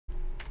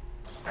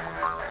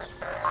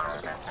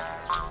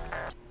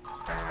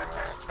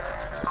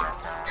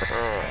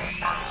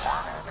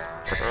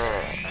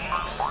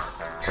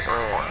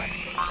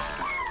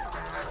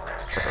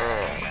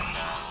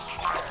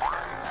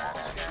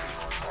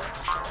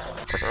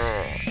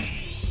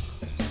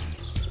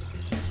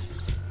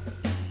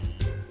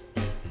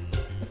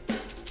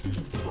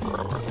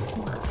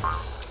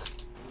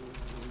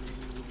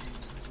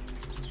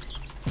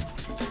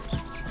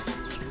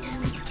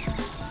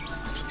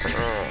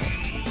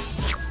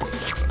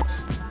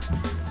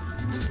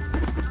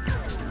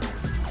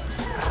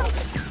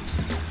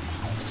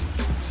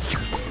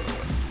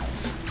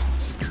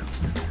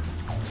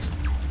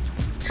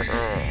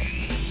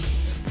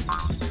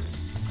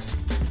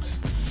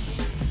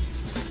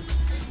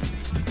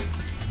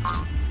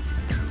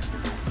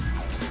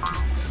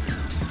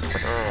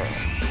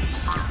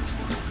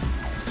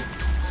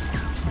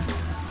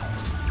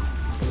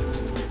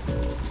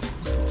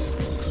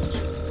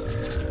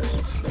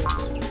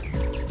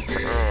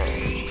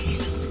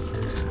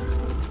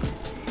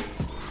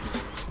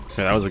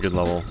Okay, that was a good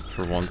level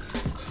for once.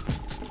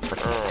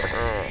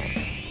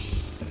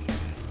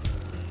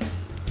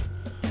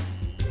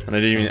 And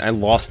I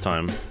lost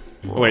time.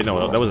 Oh, wait,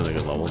 no, that wasn't a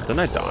good level. Didn't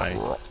I die?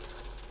 Oh,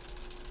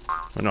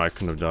 no, I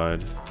couldn't have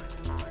died.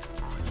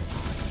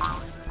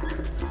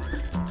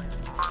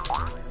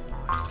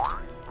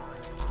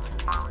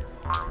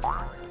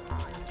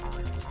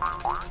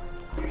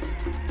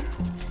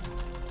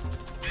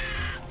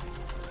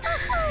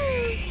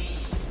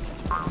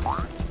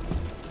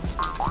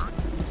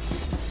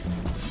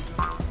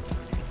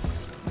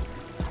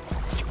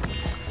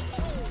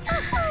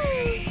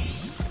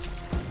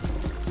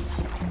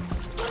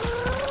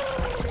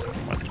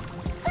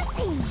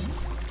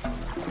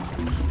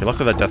 Okay,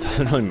 luckily that death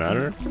doesn't really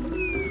matter.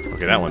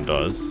 Okay, that one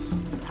does.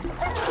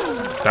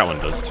 That one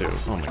does too.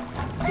 Oh my god.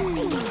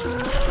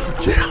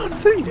 Get on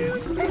thing, dude!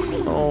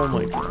 Oh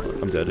my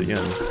god. I'm dead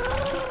again.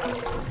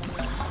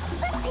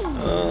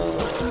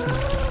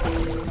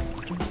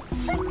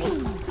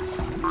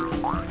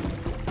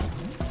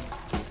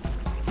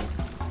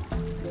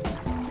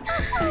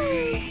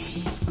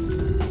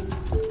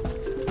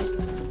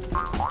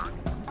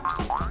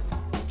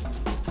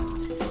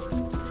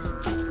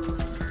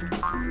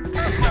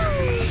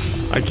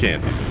 I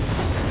can't do this.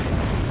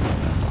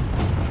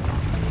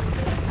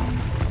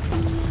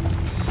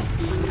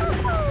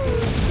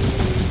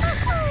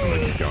 I'm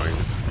gonna keep going.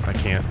 I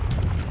can't.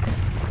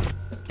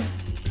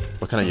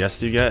 What kind of yes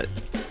do you get?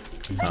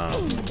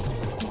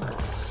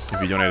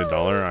 If you donate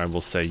 $1, I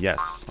will say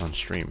yes on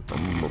stream.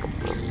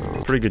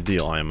 Pretty good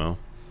deal, IMO.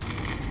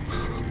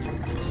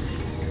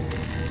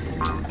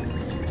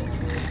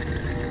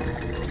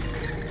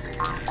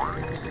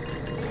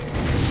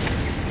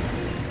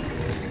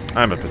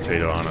 I'm a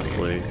potato,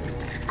 honestly.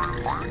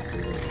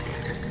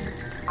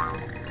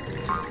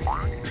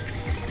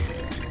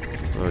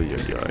 Oh, yeah.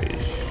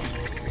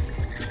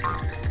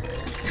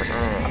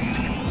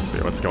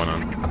 Okay, what's going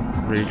on?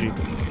 Ragey?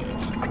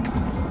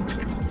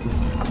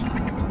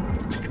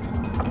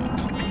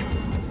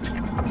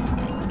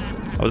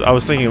 I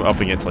was thinking of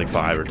upping it to like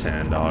 $5 or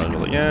 $10. I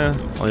was like, yeah,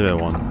 I'll leave it at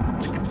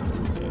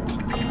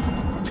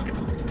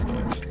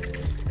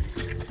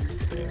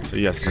 $1. So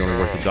yes, it's only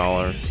worth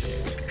 $1.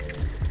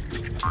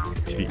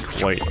 To be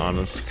quite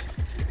honest.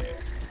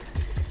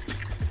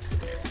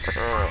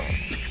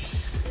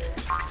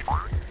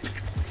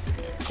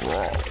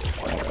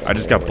 I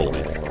just got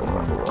bullied.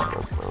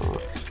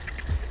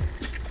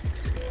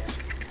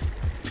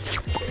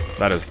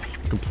 That is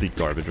complete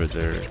garbage right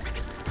there.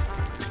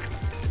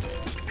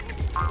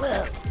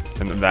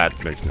 And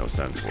that makes no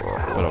sense,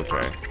 but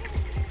okay.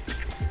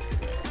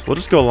 We'll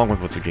just go along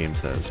with what the game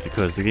says,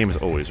 because the game is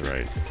always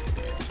right.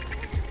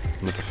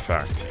 And that's a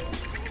fact.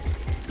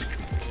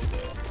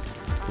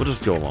 We'll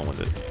just go along with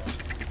it.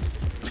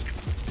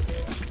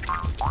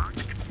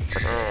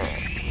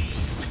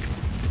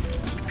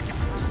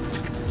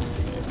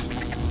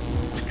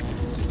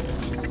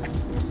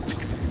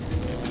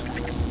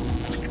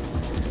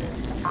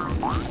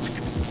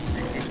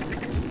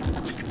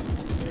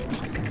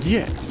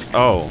 Yes!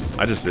 Oh,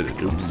 I just did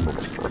it. Oops.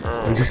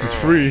 I guess it's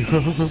free.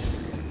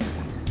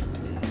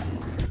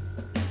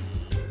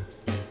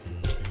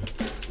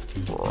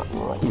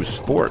 Ooh,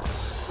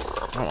 sports.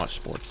 I don't watch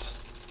sports.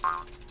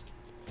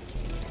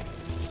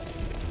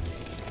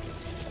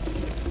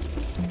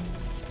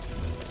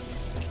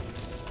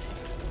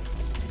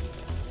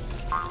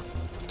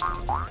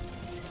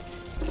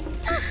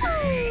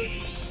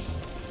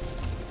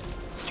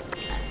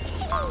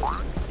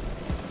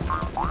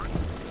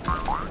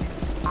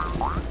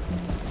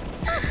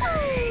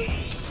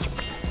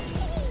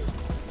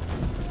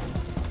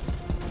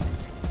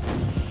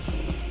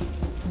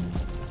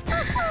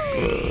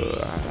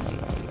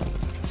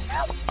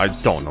 I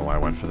don't know why I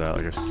went for that,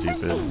 like a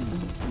stupid.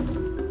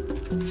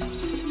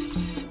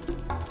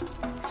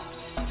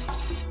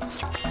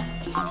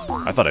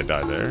 I thought I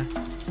died there.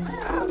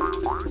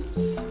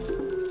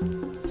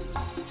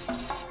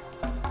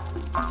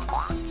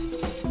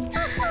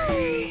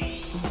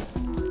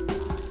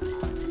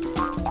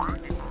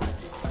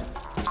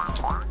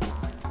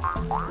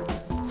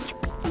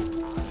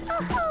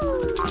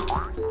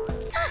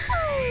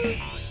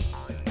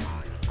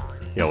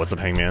 Yo, what's up,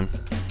 Hangman?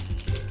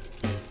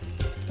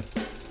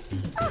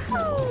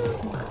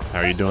 How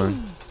are you doing?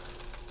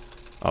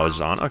 Oh,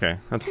 it's on? Okay,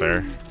 that's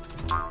fair.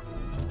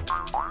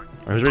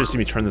 Who's ready to see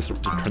me turn this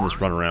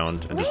run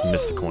around and just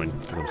miss the coin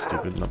because I'm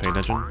stupid, not paying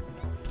attention?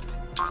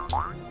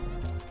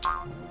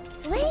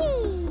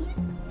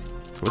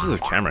 What's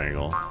this camera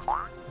angle?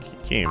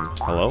 Game,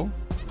 hello?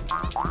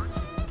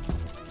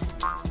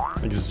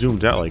 I just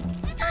zoomed out like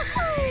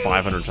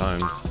 500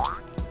 times.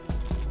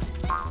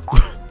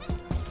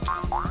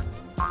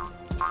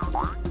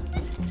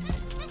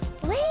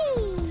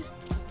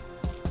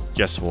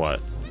 Guess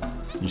what?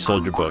 You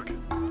sold your book.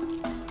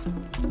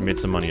 You made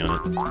some money on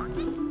it.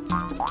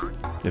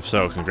 If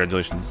so,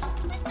 congratulations.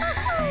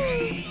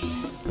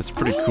 That's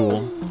pretty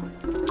cool.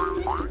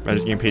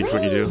 Imagine getting paid for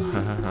what you do.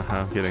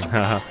 I'm kidding.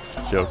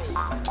 Jokes.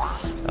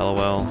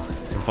 LOL.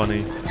 I'm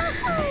funny.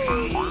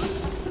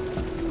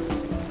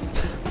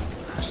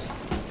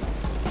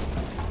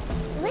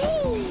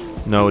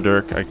 No,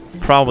 Dirk.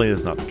 Probably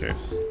is not the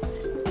case.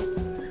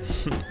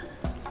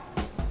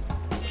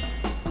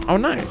 Oh,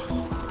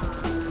 nice.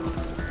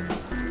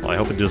 Well, I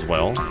hope it does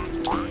well.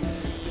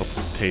 Hope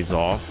it pays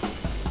off.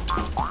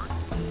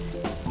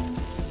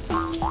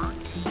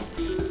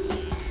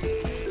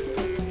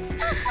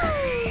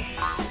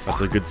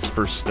 That's a good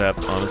first step,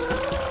 honestly.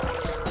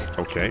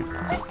 Okay.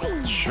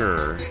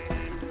 Sure.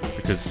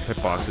 Because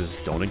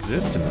hitboxes don't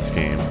exist in this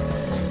game.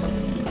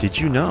 Did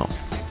you know?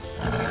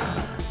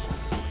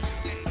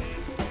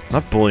 I'm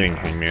not bullying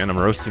Hangman, I'm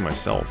roasting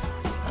myself.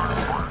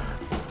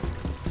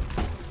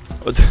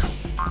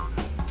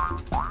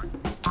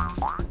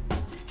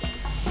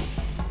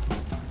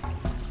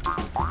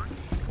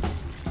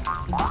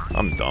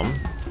 I'm dumb.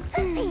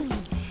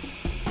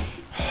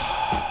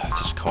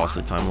 It's just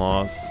costly time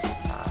loss.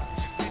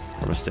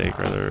 Or mistake,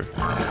 rather.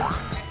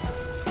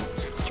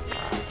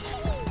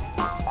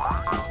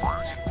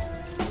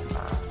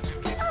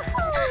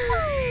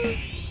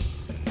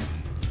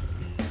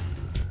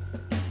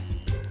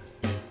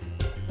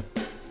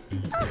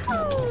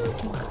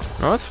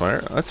 No, that's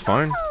fine. That's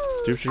fine.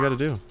 Do what you gotta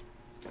do.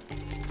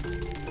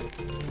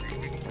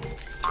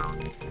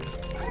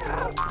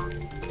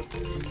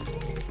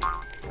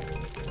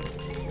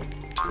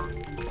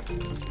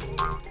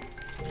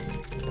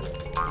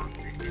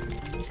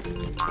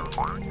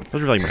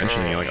 Those are like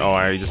mentioning, like, oh,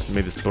 I just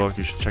made this book,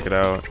 you should check it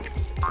out.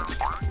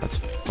 That's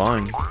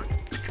fun.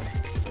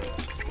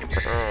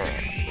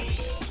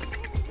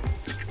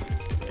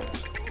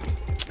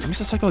 I missed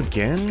the cycle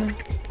again?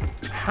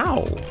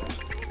 How?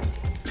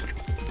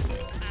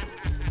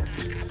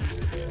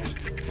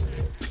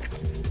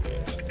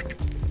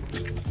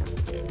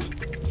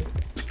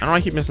 I don't know why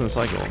I keep missing the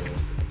cycle.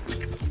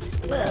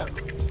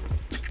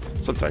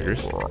 What's up,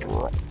 tigers?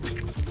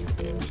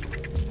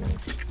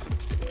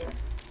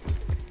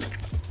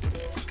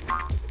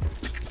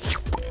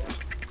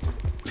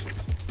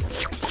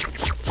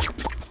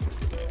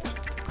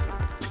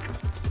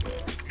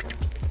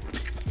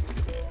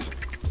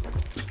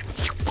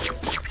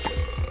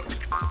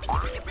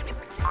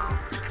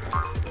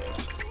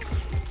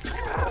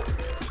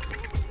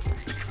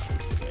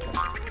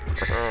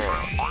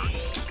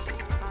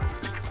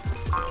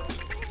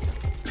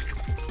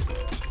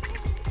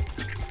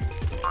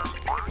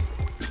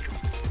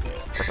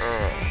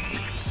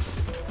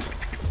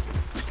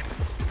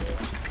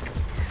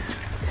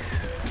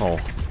 Oh,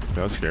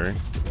 that was scary.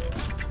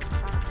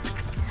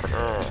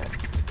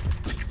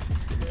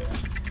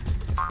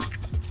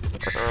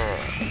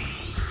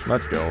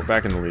 Let's go.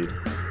 Back in the lead.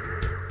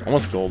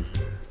 Almost gold.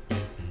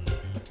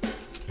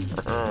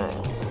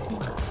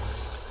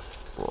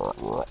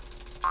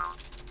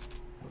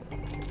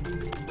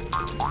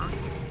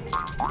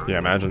 Yeah,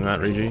 imagine that,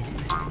 Regi.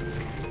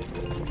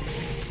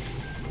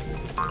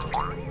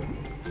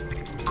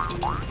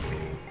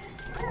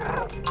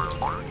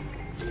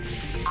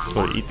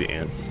 So eat the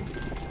ants.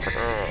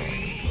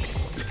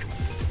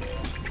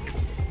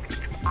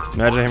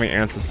 Imagine having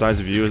ants the size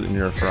of you and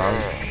you're a frog.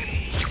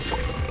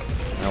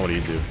 Now what do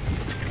you do?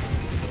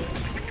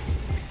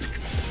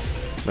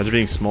 Imagine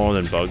being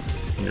smaller than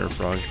bugs and you're a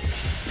frog.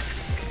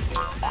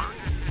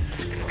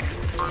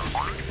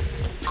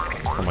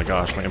 Oh my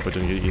gosh, my input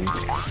didn't get eaten.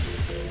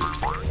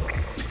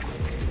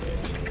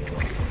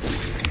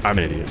 I'm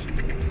an idiot.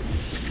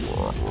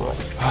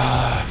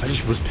 If I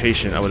just was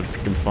patient, I would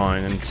have been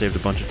fine and saved a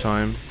bunch of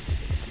time.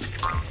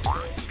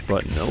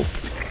 But nope.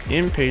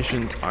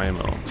 Impatient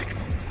IMO.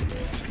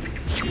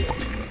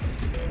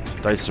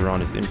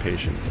 Dyceron is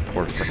impatient.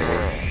 Por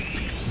favor.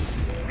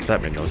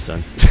 That made no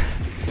sense.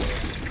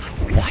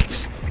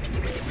 What?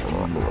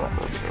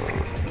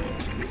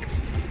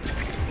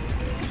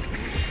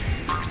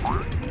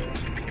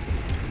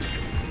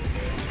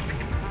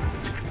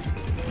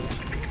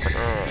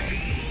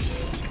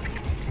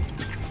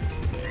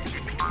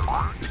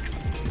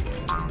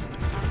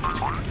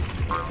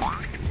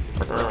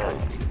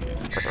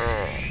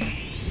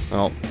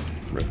 Well,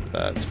 rip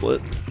that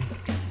split.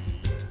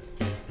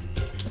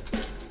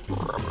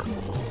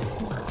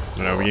 Do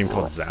you have a game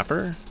called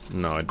Zapper?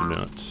 No, I do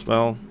not.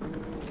 Well,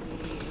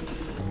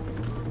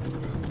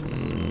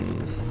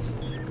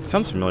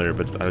 sounds familiar,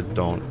 but I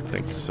don't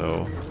think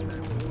so.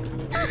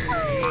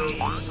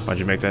 Why'd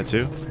you make that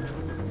too?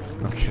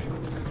 Okay.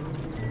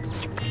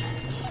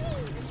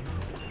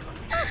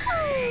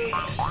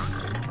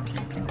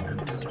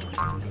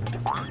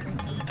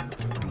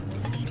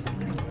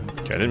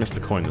 Okay, I didn't miss the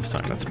coin this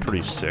time. That's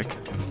pretty sick.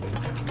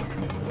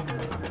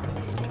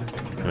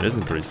 No, it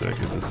isn't pretty sick.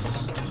 It's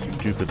this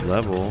stupid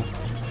level.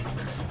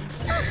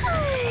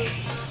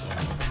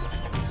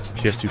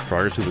 PS2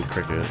 Froggers with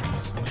cricket.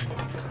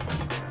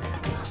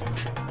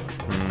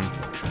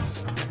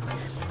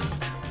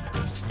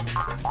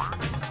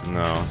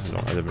 No, I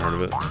haven't heard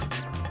of it.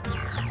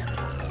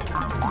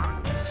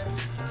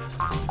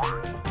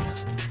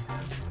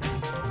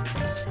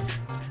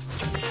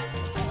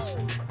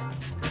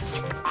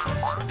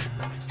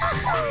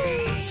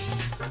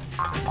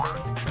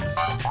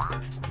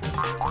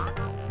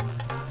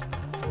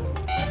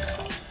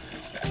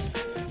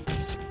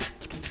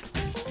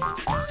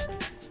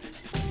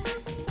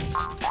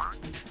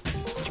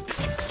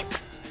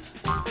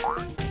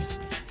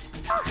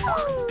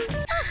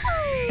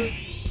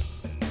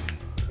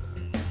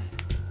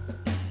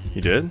 He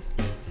did?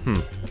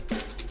 I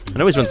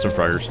know he's been some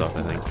Frogger stuff,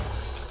 I think.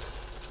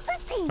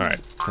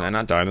 Alright, can I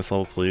not die in this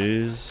level,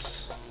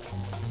 please?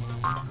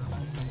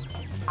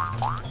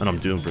 And I'm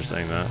doomed for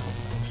saying that.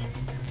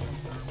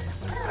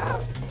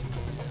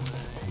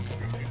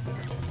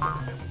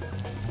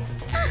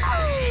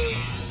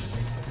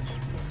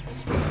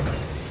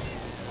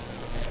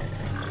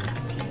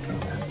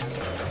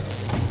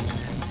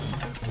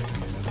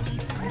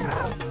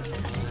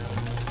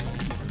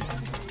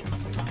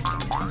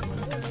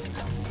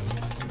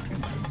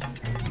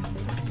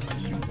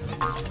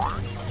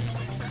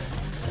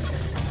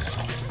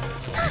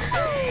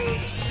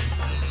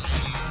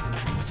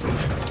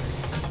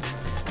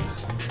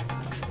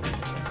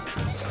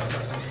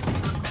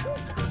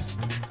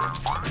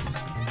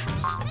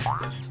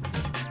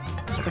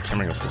 Why the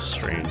camera goes so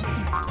strange?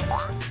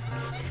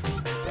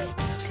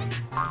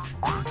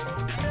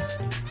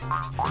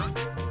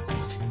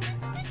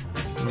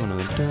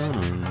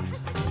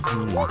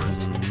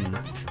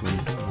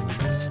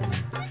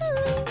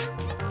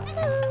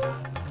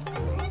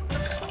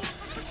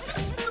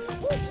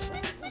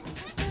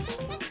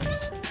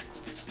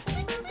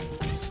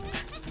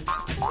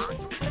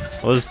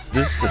 Well,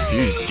 there's a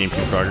few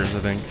GameCube Froggers, I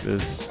think.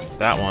 There's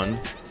that one. I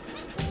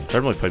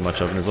haven't really played much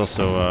of, and there's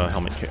also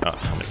Helmet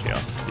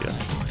Chaos, it's DS.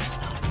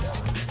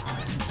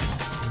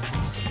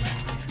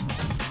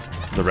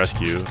 The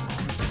Rescue,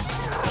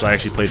 which I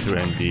actually played through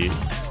ND.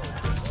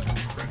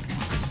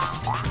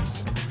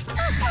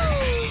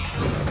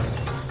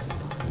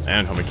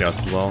 And Helmet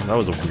Chaos as well. That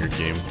was a weird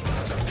game.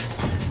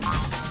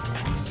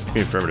 Took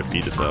me forever to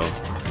beat it though.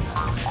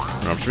 I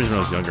don't know, for some reason when I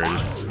was younger,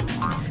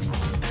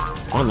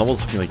 one of the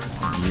levels took me like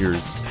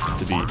years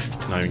to beat.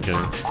 Not even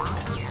kidding.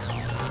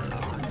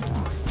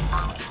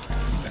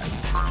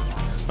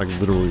 Like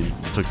literally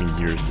took me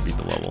years to beat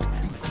the level.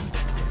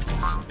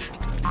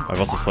 I've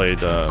also played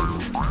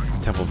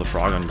Temple of the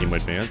Frog on Game Boy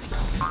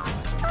Advance.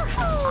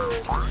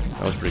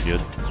 That was pretty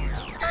good.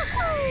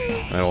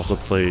 I also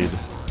played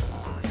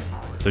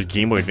the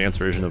Game Boy Advance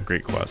version of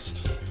Great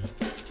Quest,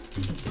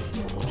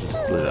 which is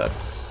really that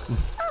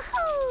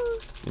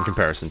in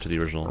comparison to the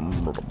original.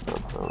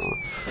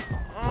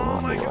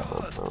 Oh my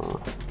god!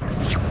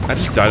 I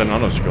just died on an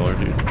auto-scroller,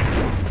 dude.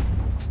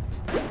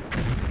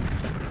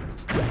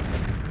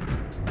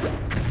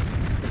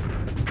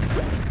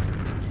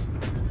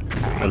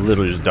 I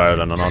literally just died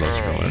on an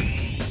auto-scroller.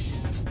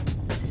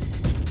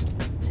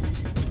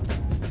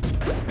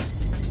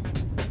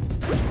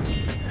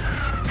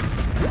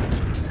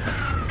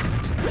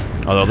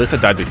 Although at least I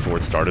died before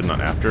it started,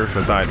 not after.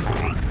 Because I died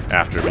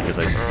after because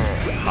I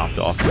hopped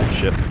off the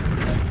ship.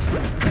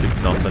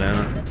 Big dumb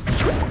banana.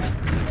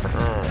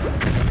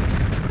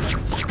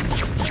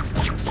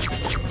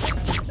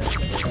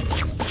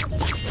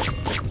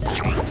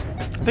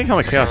 I think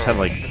Helmet Chaos had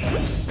like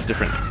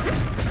different. I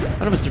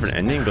don't know if it's a different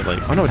ending, but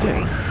like, oh no, it did.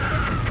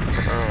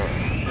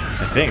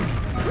 I think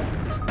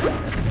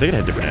it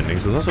had different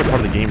endings. But it was also a part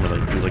of the game where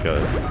like it was like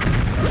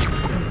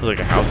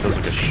a house that was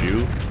like a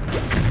shoe.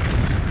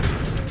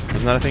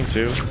 Wasn't that a thing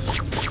too?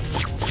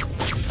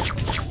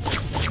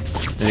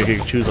 And you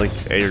could choose like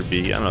A or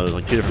B. I don't know. There's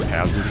like two different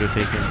paths you could have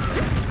taken.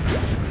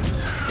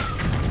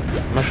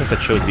 I'm not sure if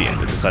that shows the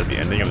end, decided the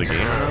ending of the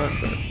game or not.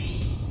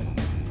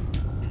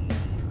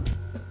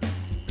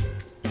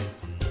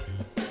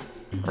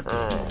 But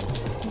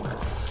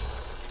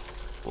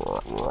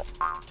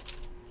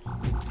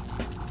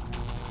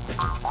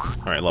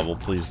alright, level,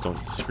 please don't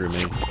screw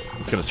me.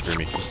 It's gonna screw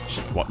me.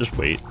 Just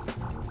wait.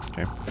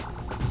 Okay.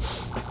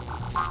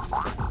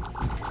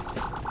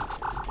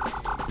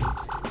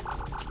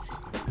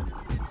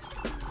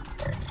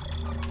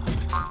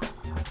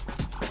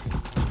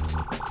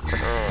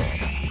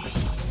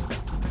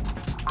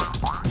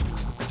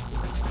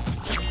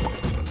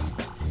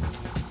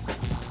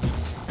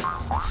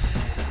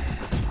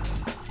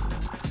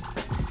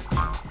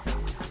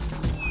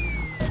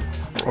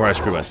 Or I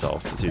screw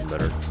myself. It's even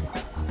better.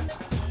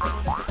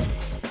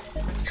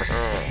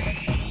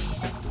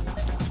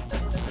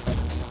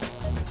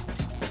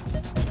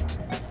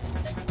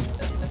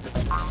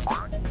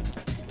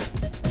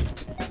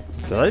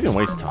 Did I even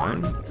waste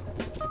time?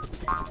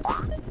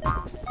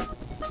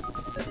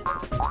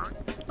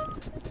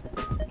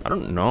 I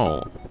don't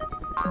know.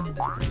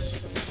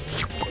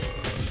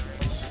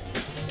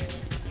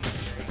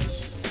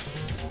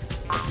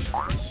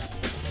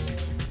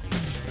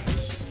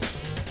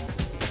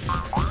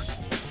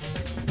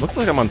 Looks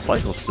like I'm on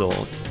cycle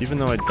still, even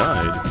though I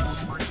died.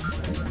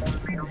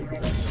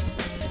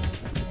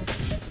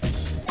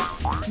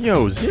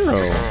 Yo,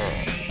 0!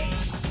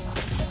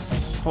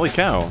 Holy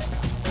cow.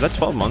 Is that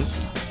 12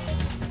 months?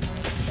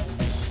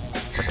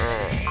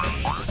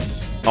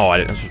 Oh, I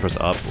didn't press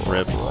up.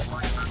 Rip.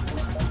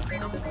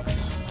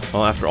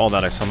 Well, after all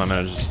that, I somehow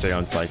managed to stay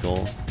on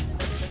cycle.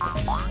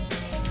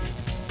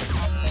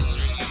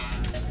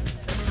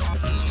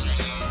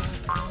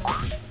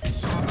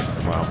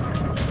 Wow.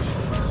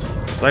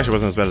 This actually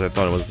wasn't as bad as I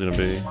thought it was going to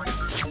be.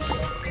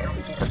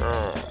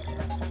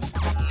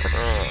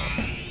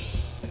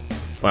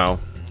 Wow.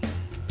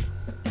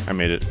 I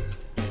made it.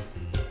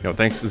 Yo,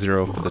 thanks to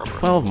 0 for the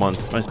 12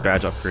 months. Nice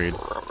badge upgrade.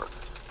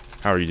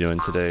 How are you doing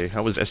today?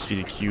 How was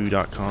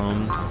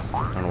sgdq.com?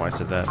 I don't know why I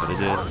said that, but I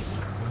did.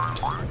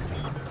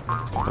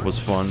 That was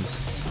fun.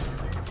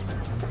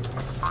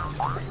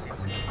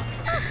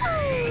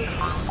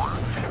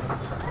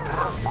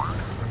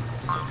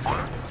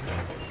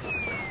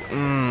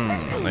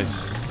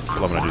 Nice. I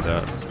love when I do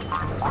that.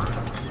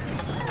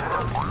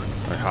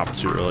 I hopped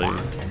too early.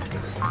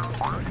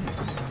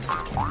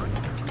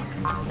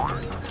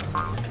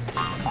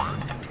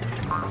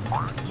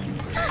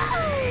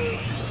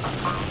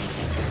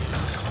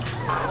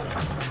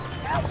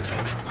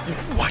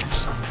 What?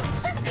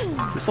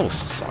 This level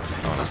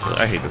sucks, honestly.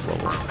 I hate this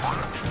level.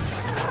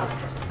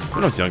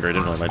 When I was younger, I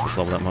didn't really like this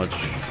level that much.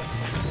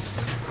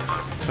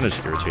 It's kind of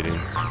just irritating.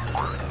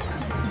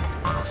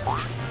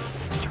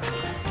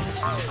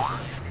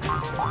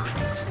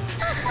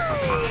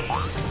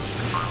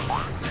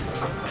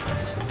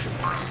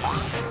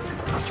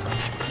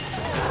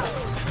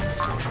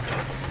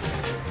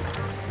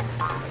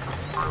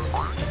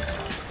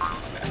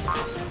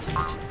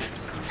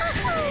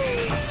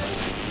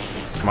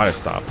 Might have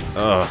stopped.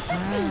 Ugh.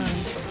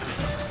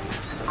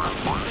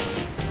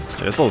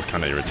 Yeah, this level's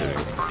kind of irritating.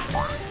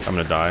 I'm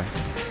gonna die.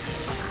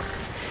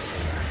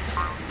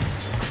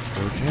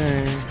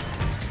 Okay.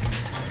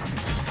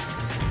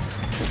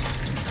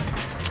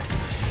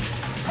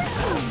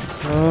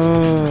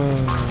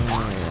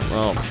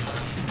 Well,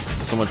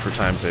 so much for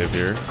time save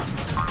here.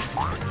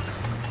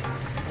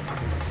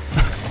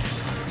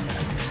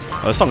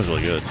 Oh, this song is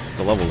really good.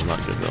 The level is not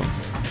good though.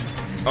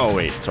 Oh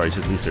wait, sorry, it's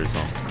his least favorite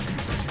song.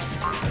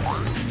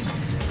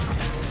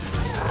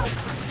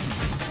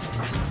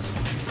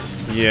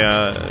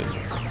 Yeah,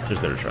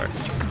 there's better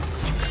tracks.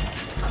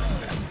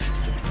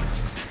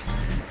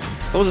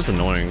 That was just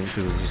annoying,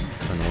 because it's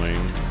just annoying.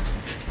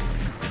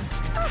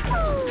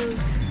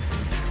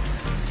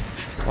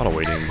 A lot of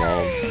waiting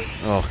involved.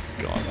 Oh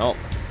god, oh.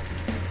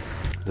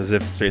 As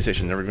if Space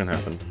Station never even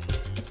happened.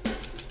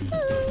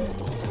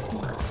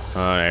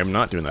 I am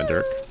not doing that,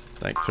 Dirk.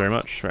 Thanks very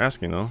much for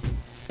asking, though.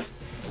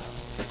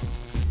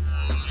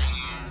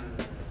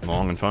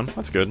 Long and fun,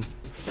 that's good.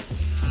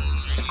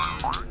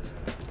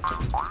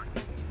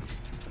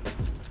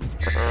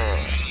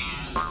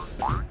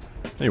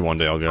 Maybe one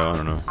day I'll go, I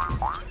don't know.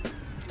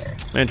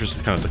 My interest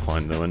has kind of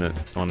declined though in it,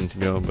 wanting to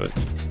go, but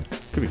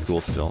could be cool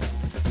still.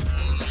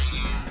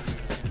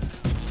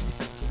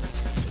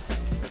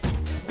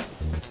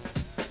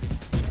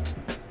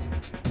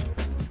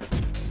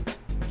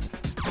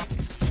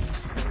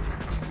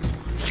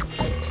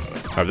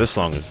 Oh, this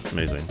song is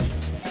amazing.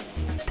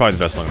 Probably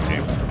the best song in the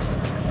game.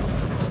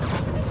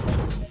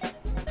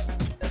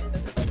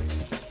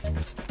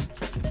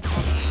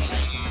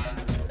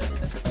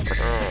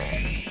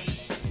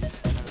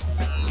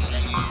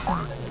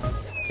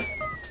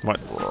 What?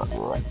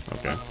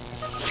 Okay.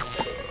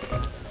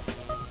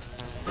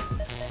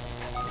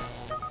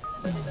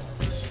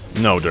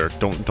 No, Dirk,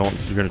 don't.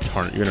 You're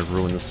gonna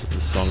ruin this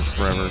song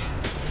forever.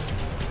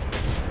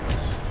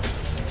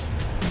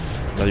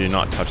 How do you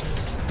not touch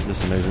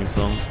this amazing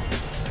song?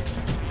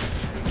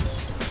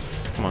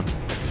 Come on.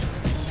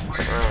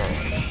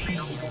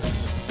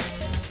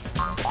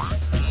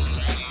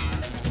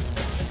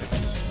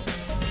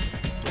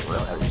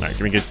 Alright,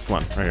 give me good. Come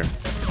on, right here.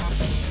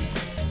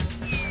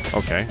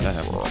 Okay, that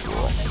happened.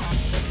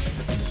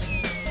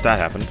 That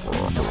happened.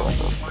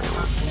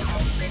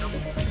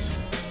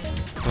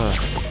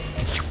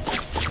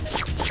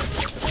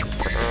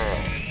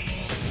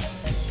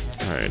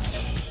 Alright.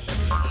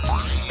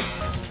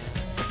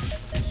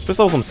 This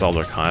levels themselves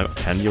are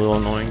can be a little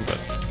annoying, but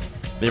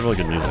they have really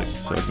good music,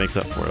 so it makes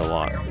up for it a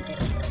lot.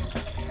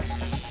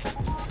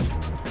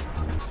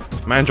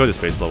 I might enjoy the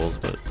space levels,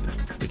 but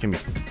they can be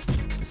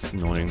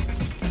annoying.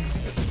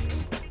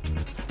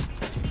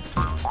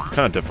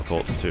 Kind of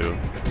difficult too.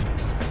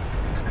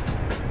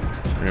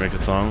 We're gonna make a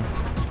song.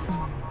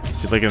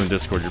 If you like it in the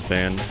Discord, you're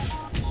banned.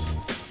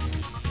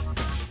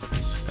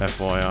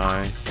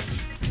 FYI.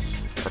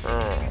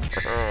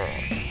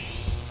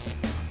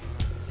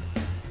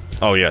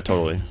 Oh yeah,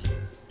 totally.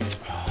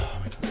 Oh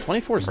my god.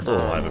 24 is still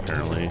alive,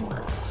 apparently.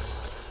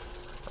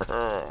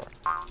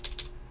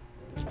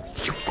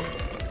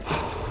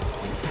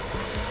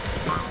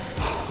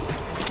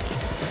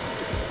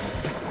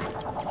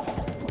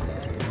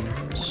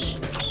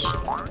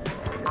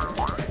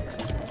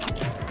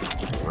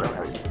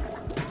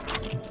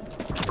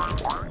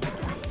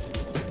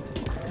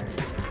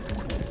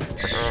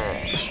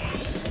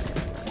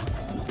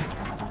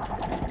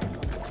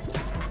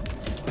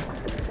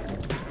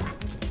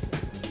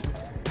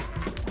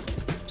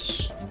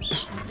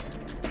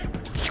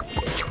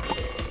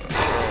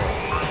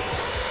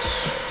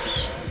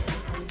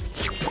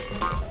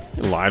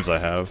 Lives I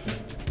have.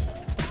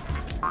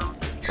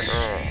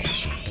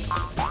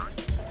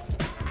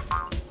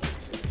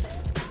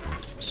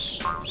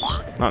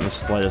 Not in the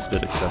slightest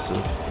bit excessive.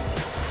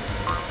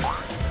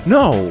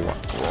 No!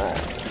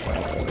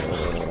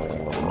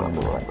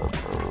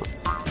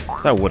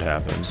 That would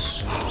happen.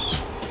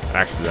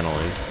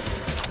 Accidentally.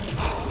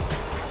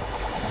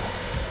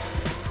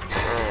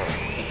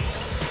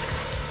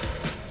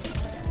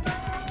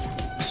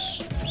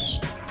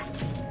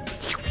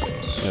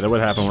 Yeah, that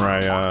would happen where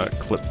I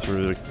clip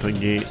through the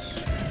gate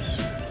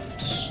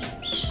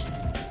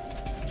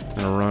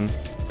in a run.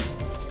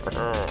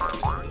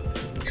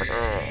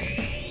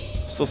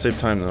 Still save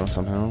time though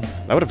somehow.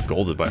 I would have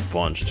golded by a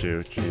bunch too.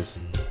 Jeez.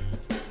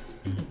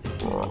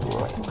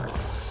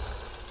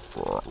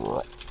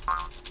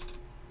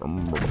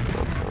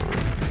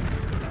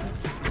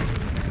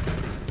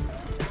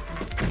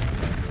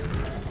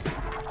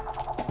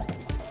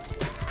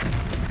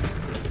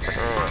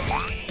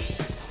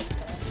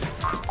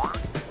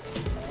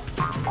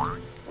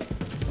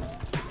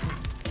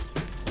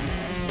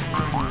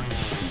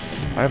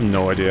 I have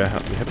no idea how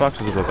the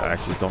hitboxes of those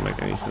axes don't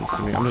make any sense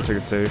to me. I'm gonna take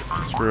it safe.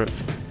 Screw it.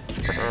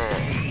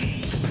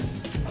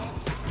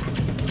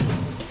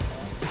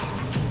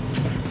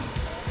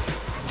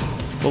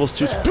 This level's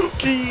too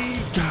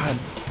spooky! God,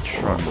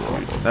 trucks,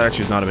 dude. That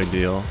actually is not a big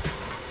deal.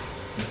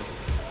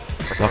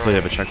 Luckily, I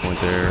have a checkpoint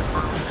there.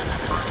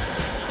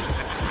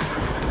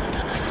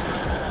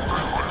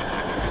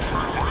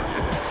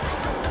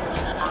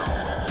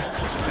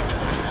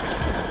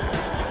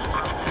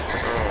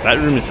 That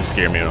room used to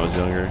scare me when I was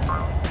younger.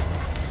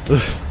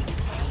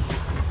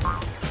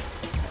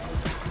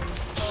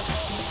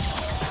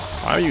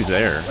 Why are you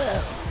there?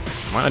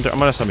 I might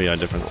have to be on a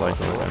different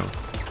cycle right now.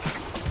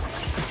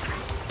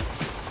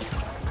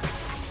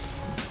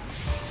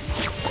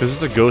 Because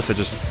there's a ghost that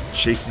just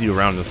chases you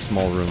around in a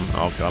small room.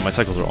 Oh god, my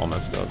cycles are all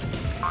messed up.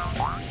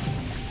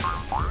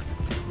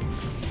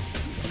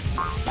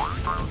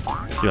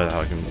 Let's see how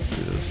I can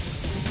do this.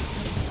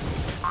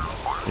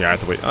 Yeah, I have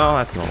to wait. Oh,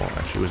 that's normal.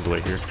 Actually, where's the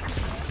wait here?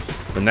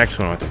 The next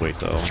one I have to wait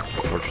though.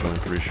 Unfortunately, I'm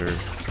pretty sure.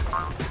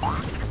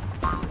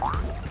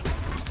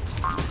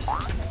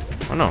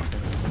 Oh no.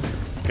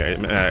 Okay,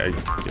 I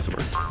guess it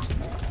worked.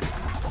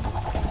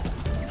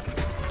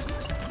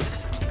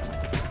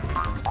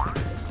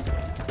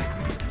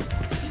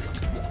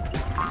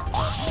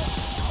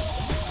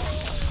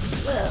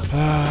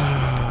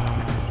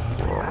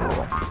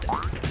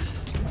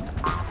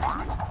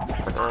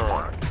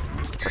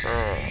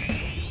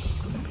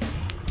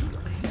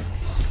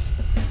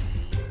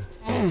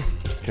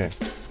 Okay.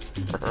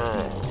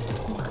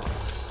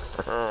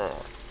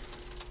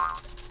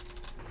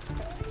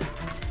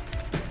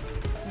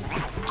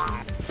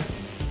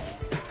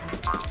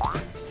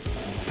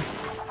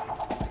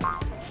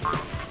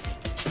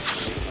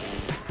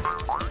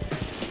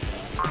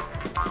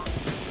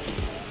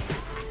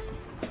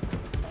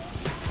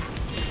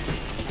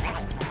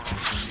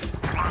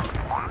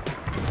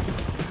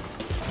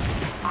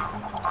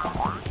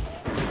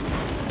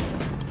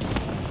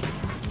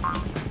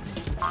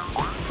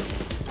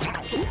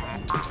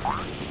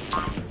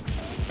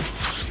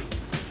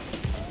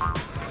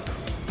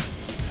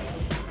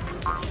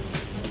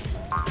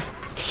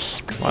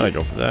 Why'd I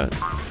go for that?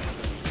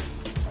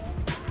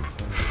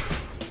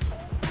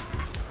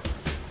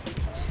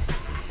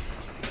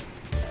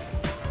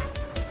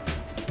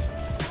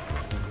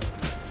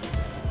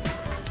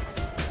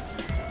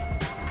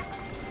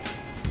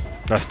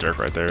 That's Dirk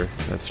right there.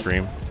 That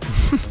scream.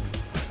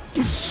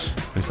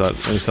 I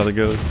saw the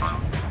ghost.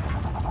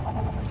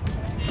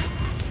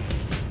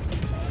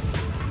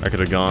 I could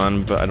have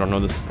gone, but I don't know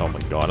this. Oh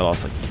my god, I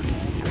lost like 3.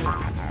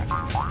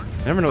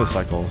 I never know the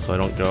cycle, so I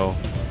don't go.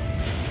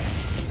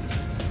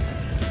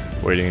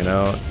 Waiting it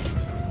out.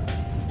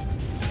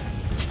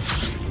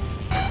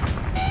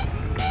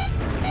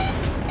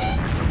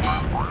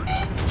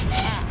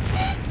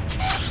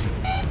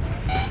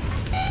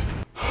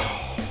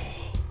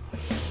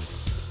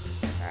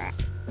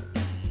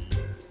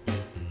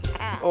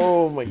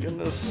 Oh my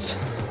goodness.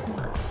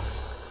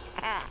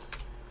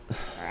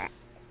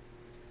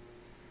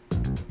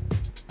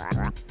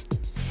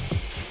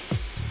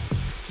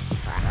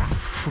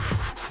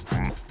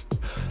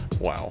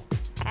 Wow.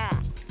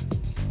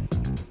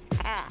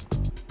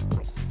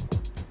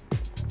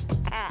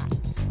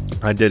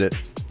 I did it.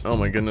 Oh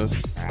my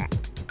goodness.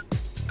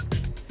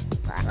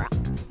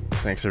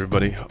 Thanks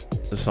everybody.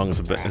 This song is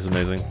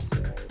amazing.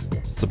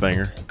 It's a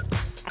banger.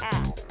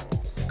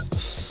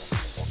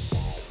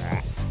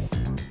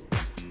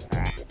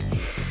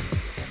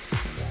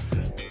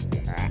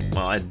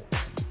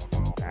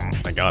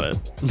 I got it.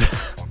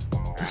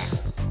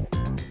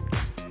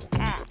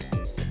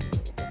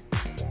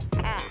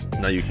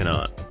 No, you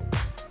cannot.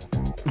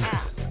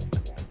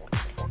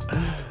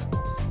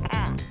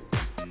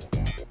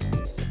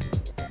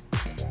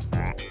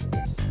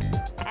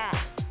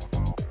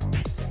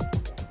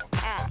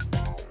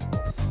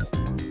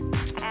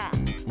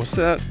 What's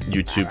that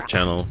YouTube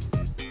channel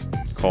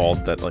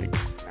called that like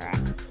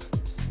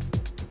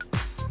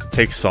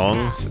takes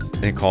songs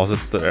and calls it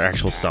the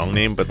actual song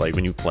name, but like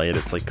when you play it,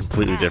 it's like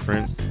completely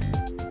different?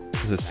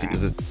 Is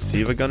it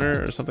Siva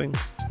Gunner or something?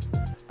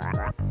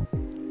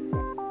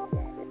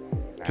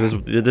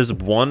 There's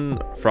one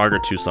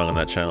Frogger 2 song on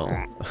that channel.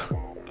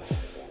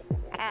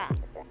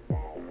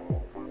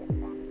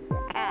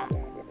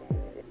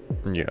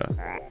 Yeah.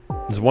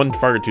 There's one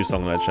Frogger 2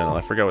 song on that channel.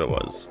 I forgot what it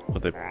was.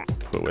 What they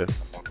put it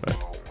with. But.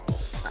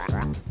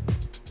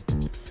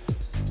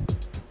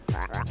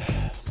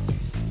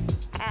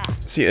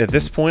 See, at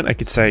this point, I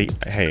could say,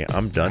 hey,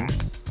 I'm done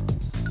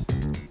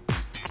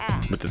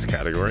with this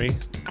category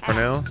for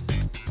now.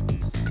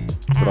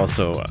 But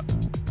also,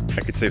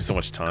 I could save so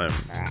much time.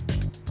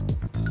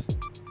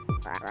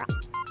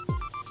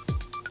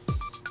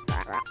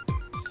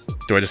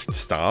 Do I just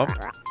stop?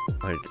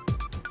 Like...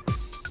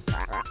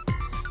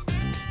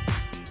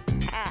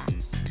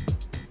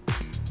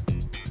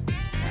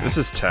 This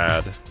is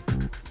Tad.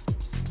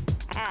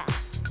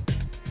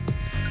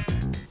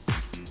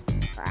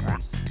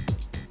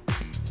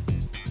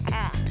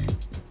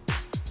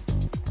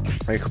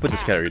 I could put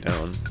this category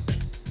down.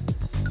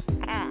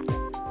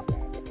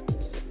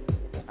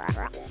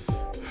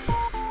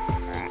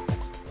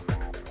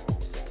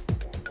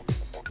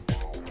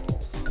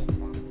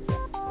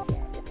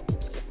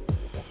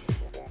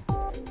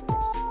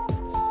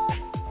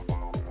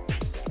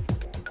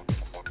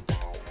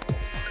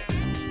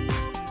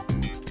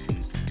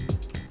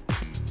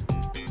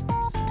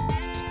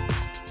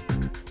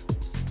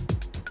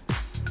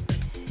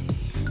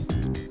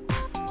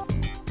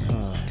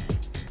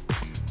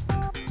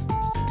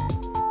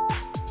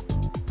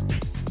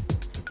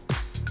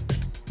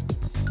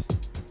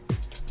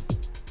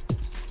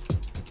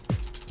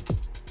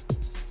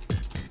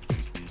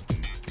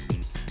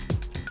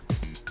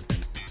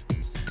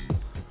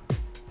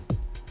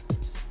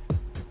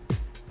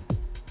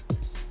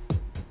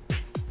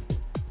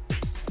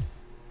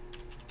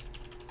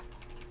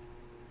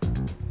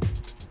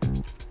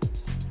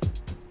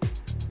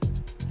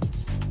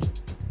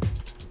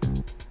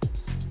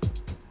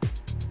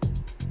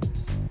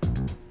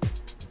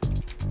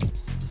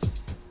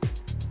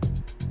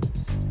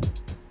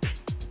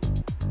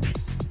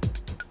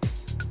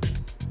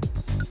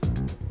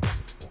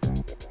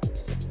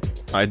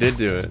 I did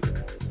do it.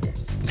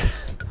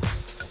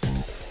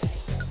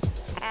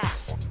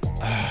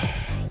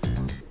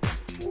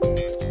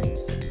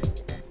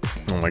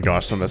 Oh my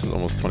gosh, son, this is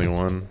almost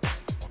 21.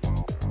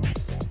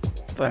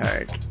 What the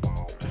heck?